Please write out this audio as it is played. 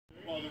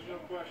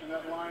watching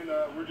that line.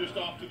 We're just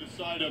off to the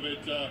side of it.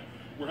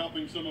 We're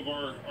helping some of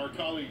our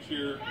colleagues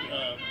here,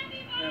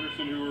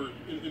 Anderson, who are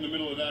in the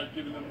middle of that,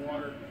 giving them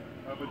water.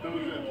 But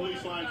those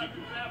police lines,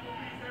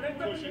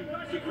 pushing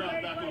the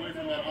crowd back away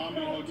from that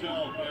Omni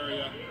Hotel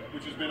area,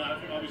 which has been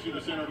obviously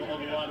the center of a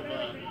lot of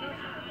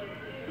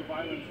the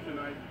violence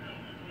tonight,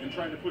 and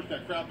trying to push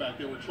that crowd back.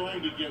 They were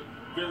trying to get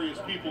various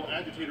people,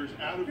 agitators,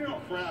 out of the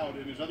crowd,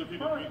 and as other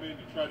people came in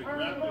to try to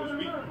grab those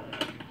people.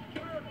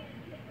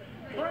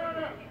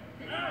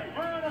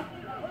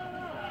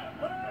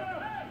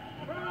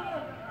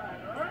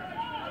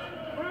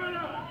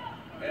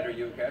 Ed, are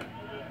you okay?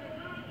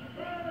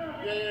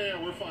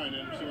 Yeah, we're fine,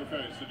 Anderson, we're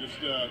fine. So just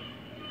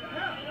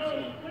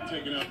someone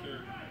taking out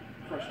their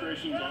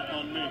frustrations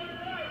on me.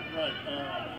 Right.